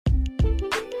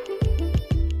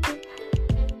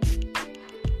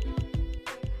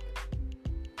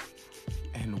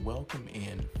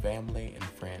family and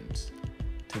friends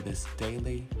to this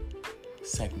daily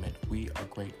segment we are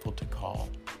grateful to call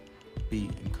Be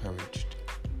Encouraged.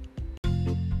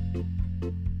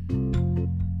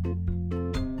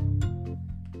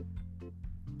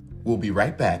 We'll be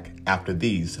right back after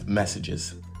these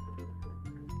messages.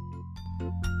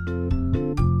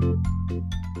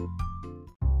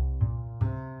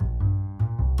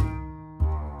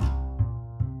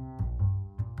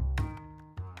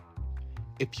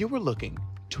 If you were looking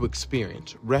to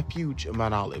experience Refuge of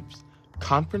Mount Olive's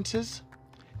conferences,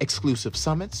 exclusive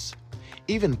summits,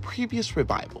 even previous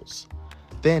revivals,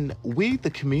 then we, the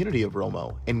community of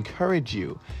Romo, encourage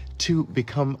you to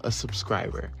become a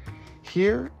subscriber.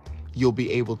 Here, you'll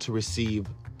be able to receive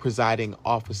presiding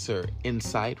officer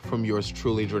insight from yours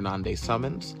truly, Drananda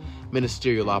Summons,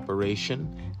 ministerial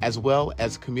operation, as well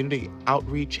as community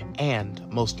outreach and,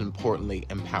 most importantly,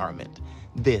 empowerment.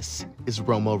 This is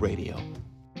Romo Radio.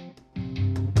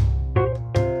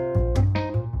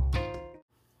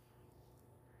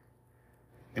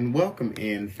 And welcome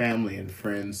in, family and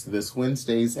friends, to this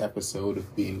Wednesday's episode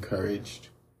of Be Encouraged.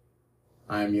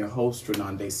 I am your host,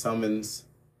 Drananda Summons.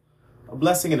 A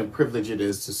blessing and a privilege it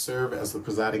is to serve as the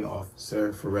presiding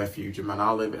officer for Refuge of Mount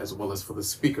Olive, as well as for the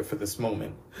speaker for this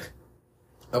moment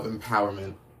of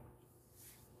empowerment.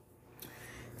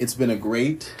 It's been a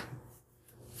great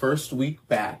first week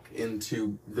back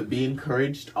into the Be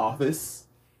Encouraged office.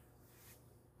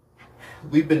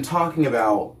 We've been talking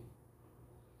about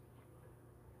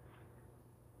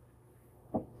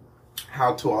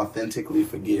how to authentically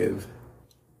forgive,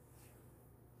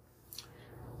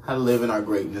 how to live in our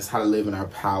greatness, how to live in our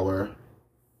power.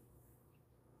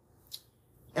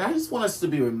 And I just want us to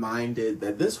be reminded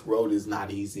that this road is not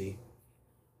easy.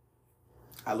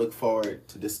 I look forward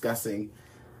to discussing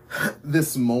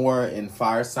this more in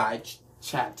fireside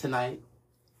chat tonight.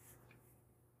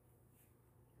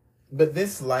 But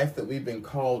this life that we've been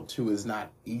called to is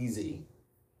not easy.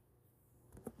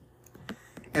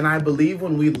 And I believe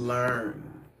when we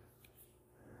learn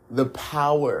the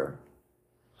power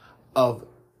of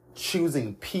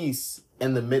choosing peace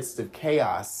in the midst of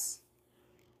chaos,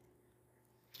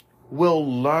 we'll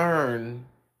learn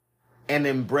and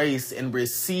embrace and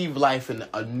receive life in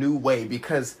a new way,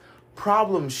 because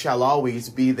problems shall always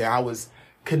be there. I was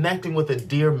connecting with a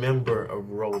dear member of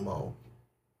Romo.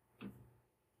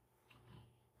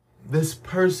 This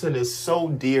person is so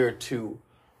dear to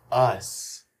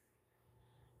us.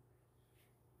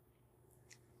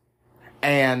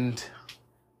 And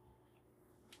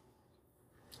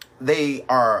they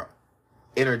are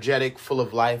energetic, full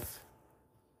of life.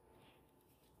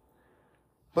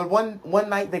 But one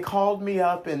night they called me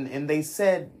up and they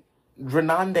said,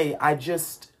 Drananda,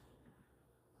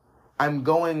 I'm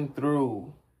going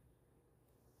through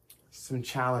some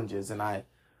challenges and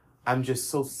I'm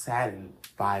just so saddened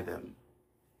by them.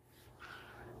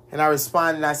 And I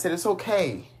responded and I said, it's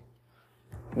okay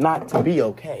not to be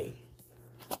okay.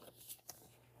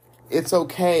 It's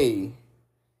okay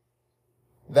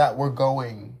that we're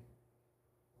going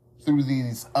through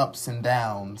these ups and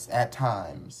downs at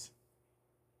times.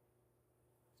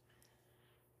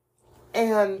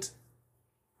 And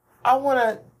I want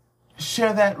to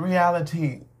share that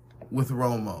reality with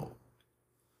Romo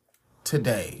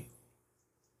today.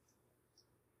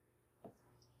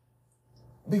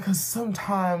 Because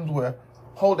sometimes we're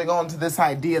holding on to this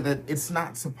idea that it's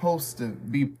not supposed to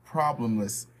be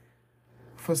problemless.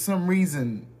 For some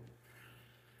reason,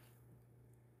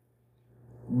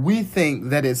 we think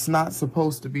that it's not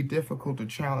supposed to be difficult or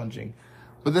challenging.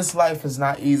 But this life is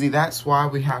not easy. That's why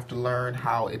we have to learn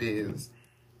how important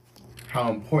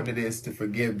it is to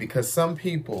forgive. Because some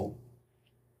people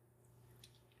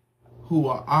who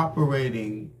are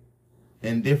operating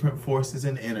in different forces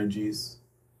and energies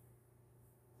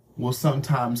will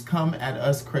sometimes come at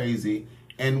us crazy,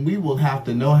 and we will have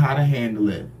to know how to handle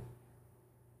it.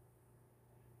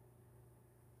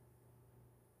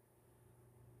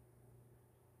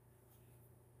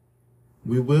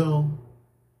 We will.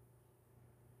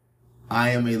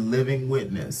 I am a living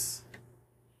witness.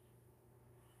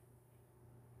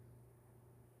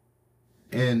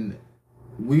 And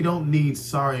we don't need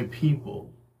sorry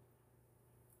people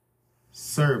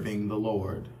serving the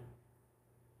Lord.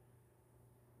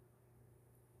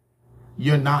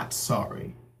 You're not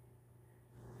sorry.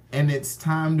 And it's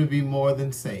time to be more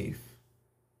than safe.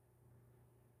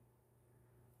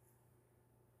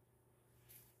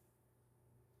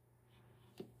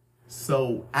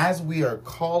 So as we are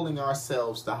calling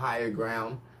ourselves to higher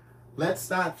ground, let's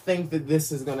not think that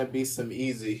this is going to be some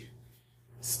easy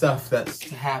stuff that's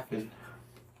to happen.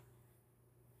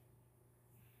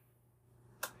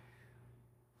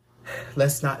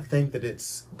 let's not think that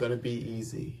it's going to be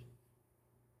easy.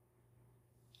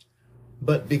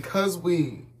 But because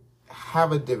we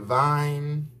have a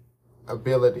divine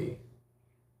ability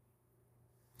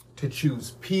to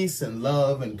choose peace and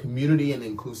love and community and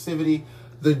inclusivity,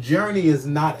 the journey is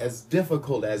not as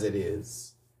difficult as it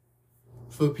is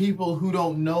for people who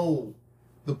don't know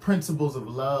the principles of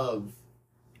love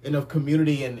and of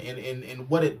community and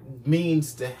what it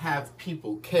means to have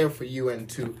people care for you and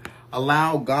to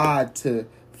allow God to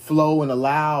flow and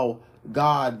allow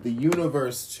God, the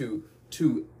universe, to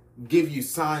give you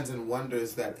signs and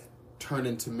wonders that turn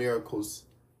into miracles.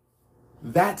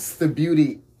 That's the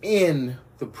beauty in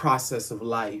the process of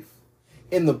life,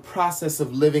 in the process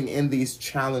of living in these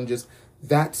challenges.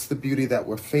 That's the beauty that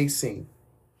we're facing.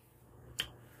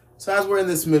 So as we're in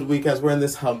this midweek, as we're in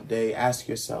this hump day, ask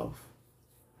yourself,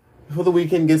 before the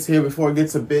weekend gets here, before it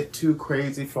gets a bit too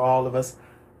crazy for all of us,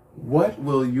 what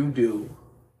will you do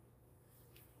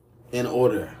in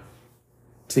order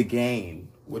to gain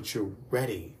what you're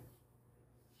ready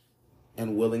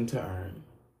and willing to earn?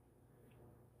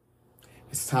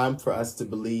 It's time for us to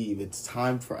believe. It's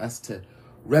time for us to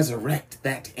resurrect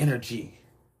that energy.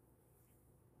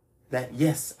 That,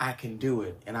 yes, I can do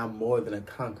it, and I'm more than a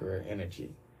conqueror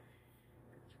energy.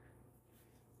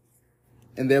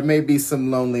 And there may be some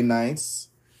lonely nights.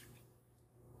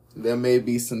 There may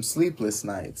be some sleepless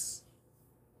nights.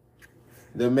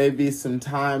 There may be some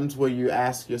times where you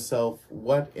ask yourself,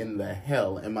 what in the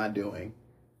hell am I doing?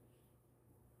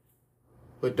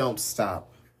 But don't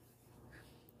stop.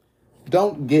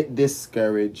 Don't get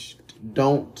discouraged.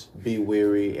 Don't be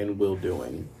weary in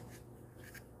well-doing.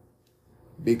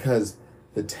 Because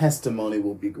the testimony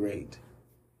will be great.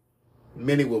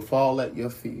 Many will fall at your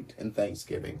feet in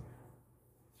thanksgiving.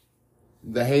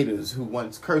 The haters who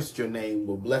once cursed your name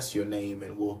will bless your name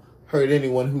and will hurt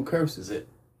anyone who curses it.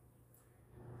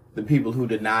 The people who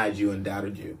denied you and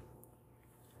doubted you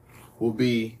will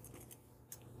be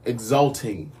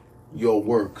exalting your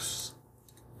works,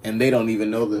 and they don't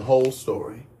even know the whole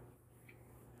story.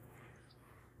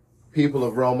 People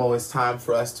of Romo, it's time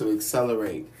for us to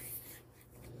accelerate.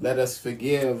 Let us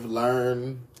forgive,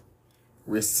 learn,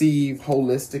 receive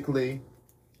holistically,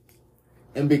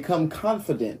 and become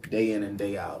confident day in and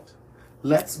day out.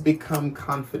 Let's become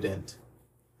confident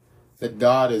that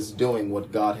God is doing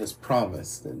what God has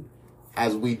promised. And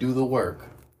as we do the work,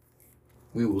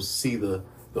 we will see the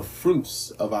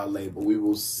fruits of our labor. We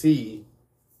will see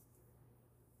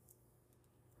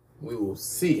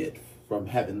it from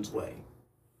heaven's way.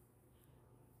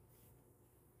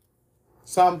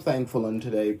 So I'm thankful in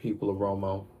today, people of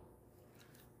Romo.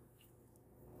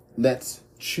 Let's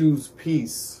choose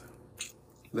peace.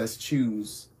 Let's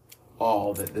choose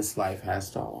all that this life has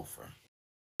to offer.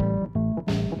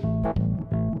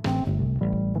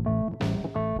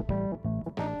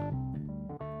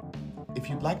 If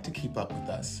you'd like to keep up with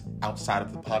us outside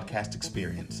of the podcast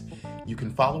experience, you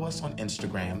can follow us on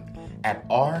Instagram at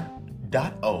r.o.m.o_.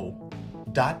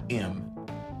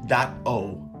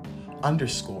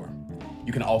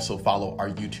 You can also follow our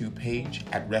YouTube page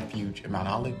at Refuge in Mount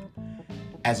Olive,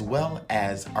 as well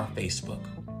as our Facebook.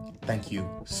 Thank you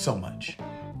so much.